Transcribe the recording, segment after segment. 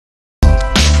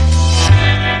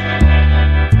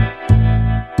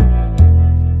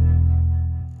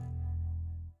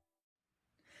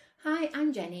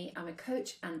I'm Jenny, I'm a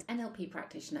coach and NLP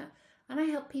practitioner, and I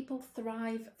help people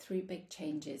thrive through big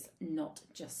changes, not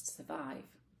just survive.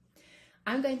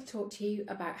 I'm going to talk to you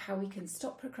about how we can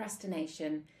stop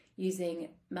procrastination using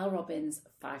Mel Robbins'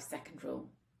 5-second rule.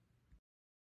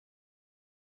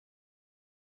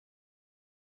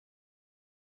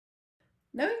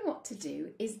 Knowing what to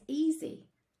do is easy.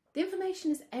 The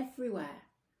information is everywhere.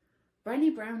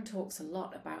 Brené Brown talks a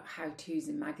lot about how-tos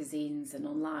in magazines and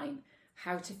online,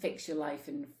 how to fix your life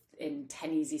in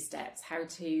 10 easy steps, how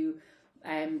to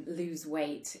lose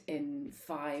weight in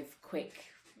 5 quick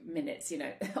minutes,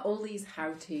 all these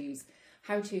how-tos,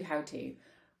 how to.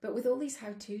 But with all these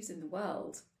how-tos in the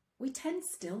world, we tend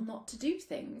still not to do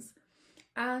things.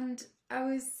 And I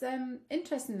was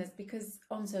interested in this because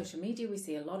on social media we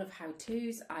see a lot of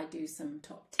how-tos. I do some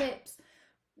top tips,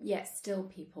 yet still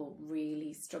people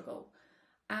really struggle.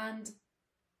 And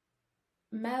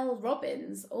Mel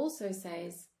Robbins also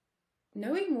says,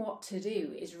 knowing what to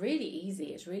do is really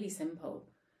easy, it's really simple.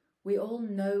 We all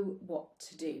know what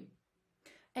to do.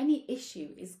 Any issue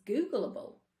is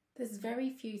Googleable. There's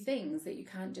very few things that you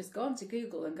can't just go onto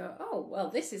Google and go, oh, well,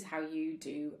 this is how you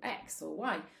do X or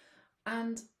Y.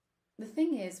 And the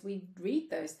thing is, we read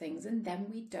those things and then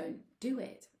we don't do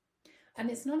it. And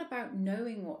it's not about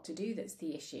knowing what to do that's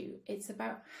the issue. It's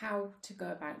about how to go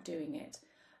about doing it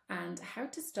and how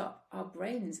to stop our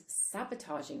brains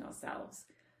sabotaging ourselves.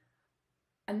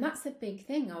 And that's a big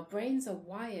thing. Our brains are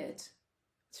wired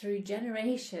through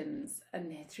generations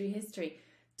and through history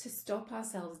to stop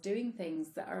ourselves doing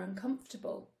things that are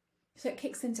uncomfortable. So it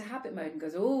kicks into habit mode and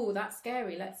goes, oh, that's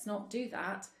scary, let's not do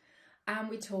that. And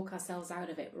we talk ourselves out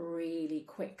of it really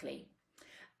quickly.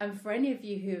 And for any of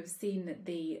you who have seen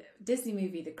the Disney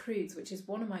movie, The Croods, which is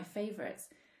one of my favourites,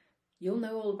 you'll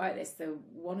know all about this. So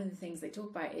one of the things they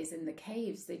talk about is in the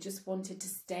caves, they just wanted to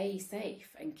stay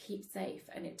safe and keep safe.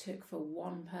 And it took for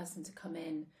one person to come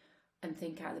in and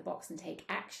think out of the box and take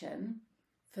action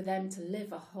for them to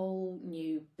live a whole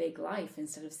new big life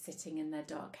instead of sitting in their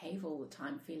dark cave all the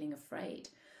time feeling afraid.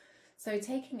 So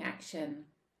taking action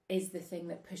is the thing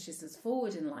that pushes us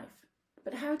forward in life.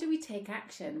 But how do we take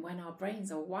action when our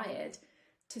brains are wired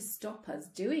to stop us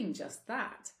doing just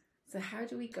that? So how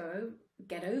do we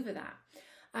get over that?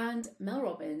 And Mel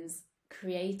Robbins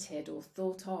created or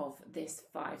thought of this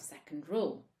 5-second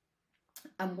rule.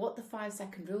 And what the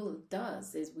 5-second rule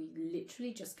does is we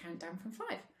literally just count down from 5.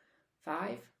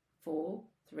 5, 4,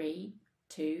 3,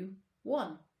 2,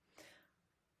 1.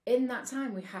 In that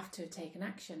time, we have to take an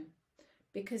action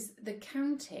because the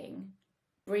counting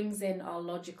brings in our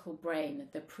logical brain,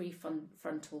 the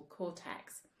prefrontal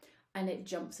cortex, and it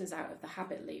jumps us out of the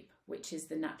habit loop, which is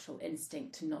the natural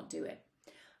instinct to not do it.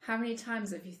 How many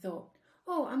times have you thought,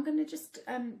 oh, I'm going to just,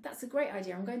 that's a great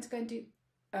idea, I'm going to go and do,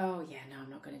 oh yeah, no, I'm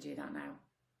not going to do that now.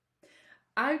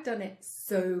 I've done it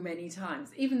so many times.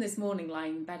 Even this morning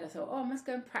lying in bed, I thought, oh, I must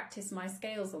go and practice my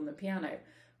scales on the piano.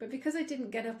 But because I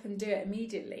didn't get up and do it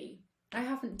immediately, I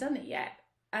haven't done it yet.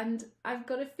 And I've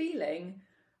got a feeling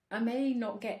I may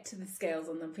not get to the scales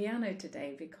on the piano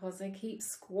today because I keep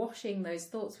squashing those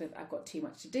thoughts with, I've got too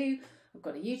much to do, I've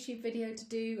got a YouTube video to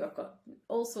do, I've got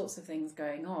all sorts of things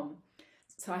going on.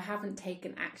 So I haven't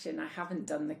taken action, I haven't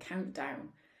done the countdown.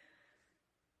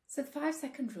 So the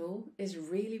 5-second rule is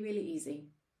really, really easy.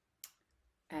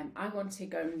 I want to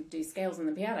go and do scales on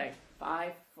the piano.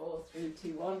 5, 4, 3,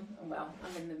 2, 1. Well,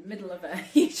 I'm in the middle of a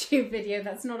YouTube video.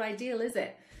 That's not ideal, is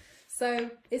it? So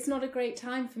it's not a great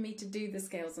time for me to do the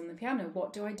scales on the piano.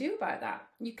 What do I do about that?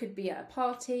 You could be at a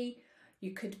party,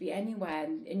 you could be anywhere,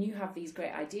 and you have these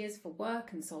great ideas for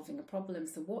work and solving a problem.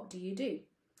 So what do you do?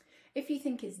 If you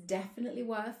think it's definitely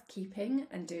worth keeping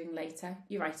and doing later,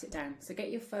 you write it down. So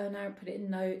get your phone out, put it in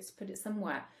notes, put it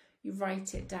somewhere. You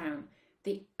write it down.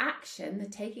 The action, the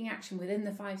taking action within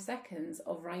the 5 seconds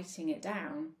of writing it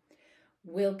down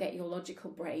will get your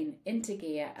logical brain into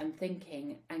gear and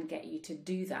thinking and get you to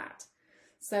do that.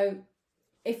 So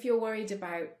if you're worried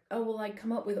about, oh, well, I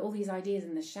come up with all these ideas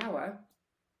in the shower,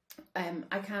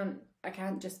 I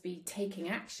can't just be taking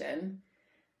action.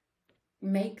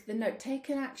 Make the note, take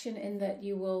an action in that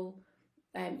you will,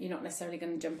 you're not necessarily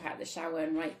going to jump out of the shower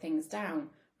and write things down,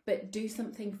 but do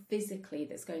something physically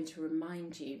that's going to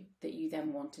remind you that you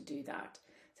then want to do that.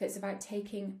 So it's about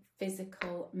taking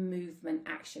physical movement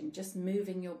action, just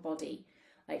moving your body.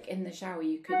 Like in the shower,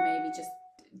 you could maybe just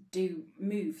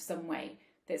move some way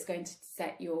that's going to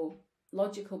set your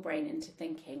logical brain into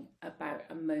thinking about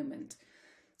a moment.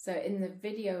 So in the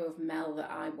video of Mel that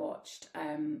I watched,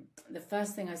 the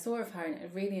first thing I saw of her, and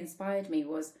it really inspired me,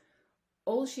 was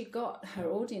all she got her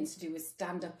audience to do was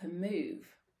stand up and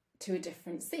move to a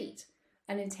different seat.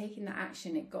 And in taking that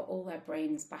action, it got all their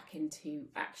brains back into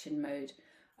action mode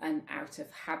and out of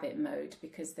habit mode,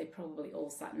 because they probably all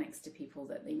sat next to people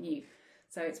that they knew.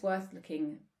 So it's worth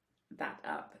looking that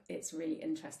up. It's really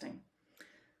interesting.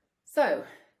 So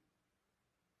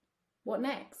what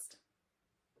next?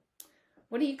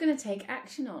 What are you going to take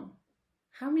action on?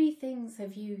 How many things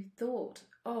have you thought,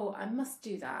 oh, I must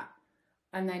do that,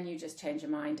 and then you just change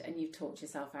your mind and you've talked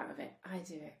yourself out of it? I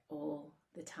do it all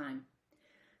the time.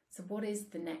 So what is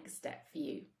the next step for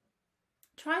you?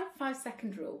 Try the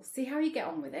 5-second rule. See how you get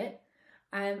on with it.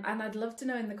 And I'd love to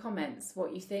know in the comments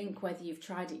what you think, whether you've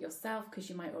tried it yourself, because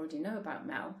you might already know about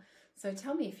Mel. So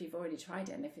tell me if you've already tried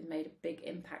it and if it made a big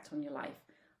impact on your life.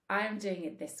 I am doing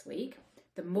it this week.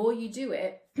 The more you do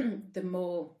it, the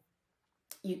more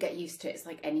you get used to it. It's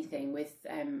like anything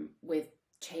with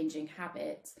changing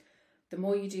habits. The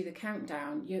more you do the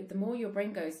countdown, the more your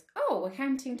brain goes, oh, we're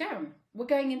counting down. We're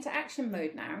going into action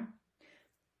mode now.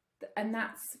 And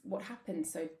that's what happens.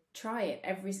 So try it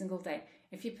every single day.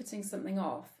 If you're putting something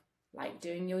off, like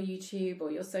doing your YouTube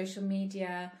or your social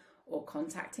media, or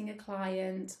contacting a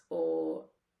client, or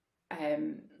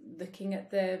looking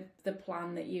at the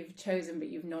plan that you've chosen but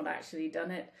you've not actually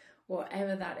done it,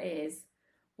 whatever that is,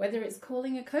 whether it's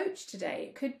calling a coach today,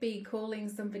 it could be calling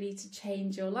somebody to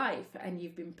change your life and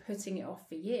you've been putting it off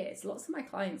for years. Lots of my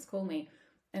clients call me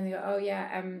and they go, oh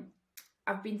yeah,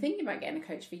 I've been thinking about getting a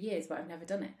coach for years, but I've never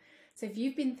done it. So if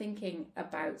you've been thinking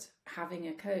about having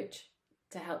a coach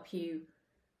to help you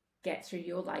get through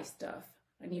your life stuff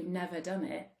and you've never done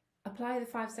it, apply the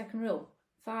 5-second rule.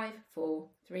 5, 4,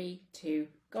 3, 2,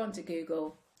 go onto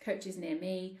Google, coaches near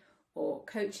me, or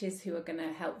coaches who are going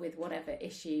to help with whatever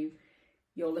issue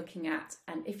you're looking at.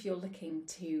 And if you're looking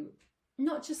to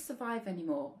not just survive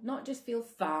anymore, not just feel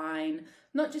fine,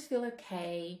 not just feel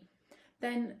okay,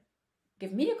 then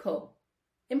give me a call.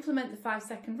 Implement the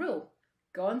 5-second rule.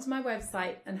 Go onto my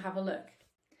website and have a look.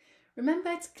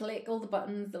 Remember to click all the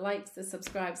buttons, the likes, the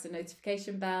subscribes, the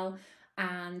notification bell,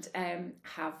 and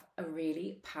have a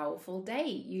really powerful day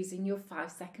using your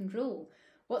 5-second rule.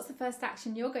 What's the first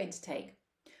action you're going to take?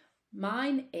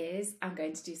 Mine is I'm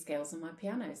going to do scales on my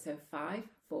piano. So 5,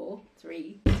 4,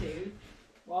 3, 2,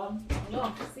 1.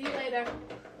 See you later.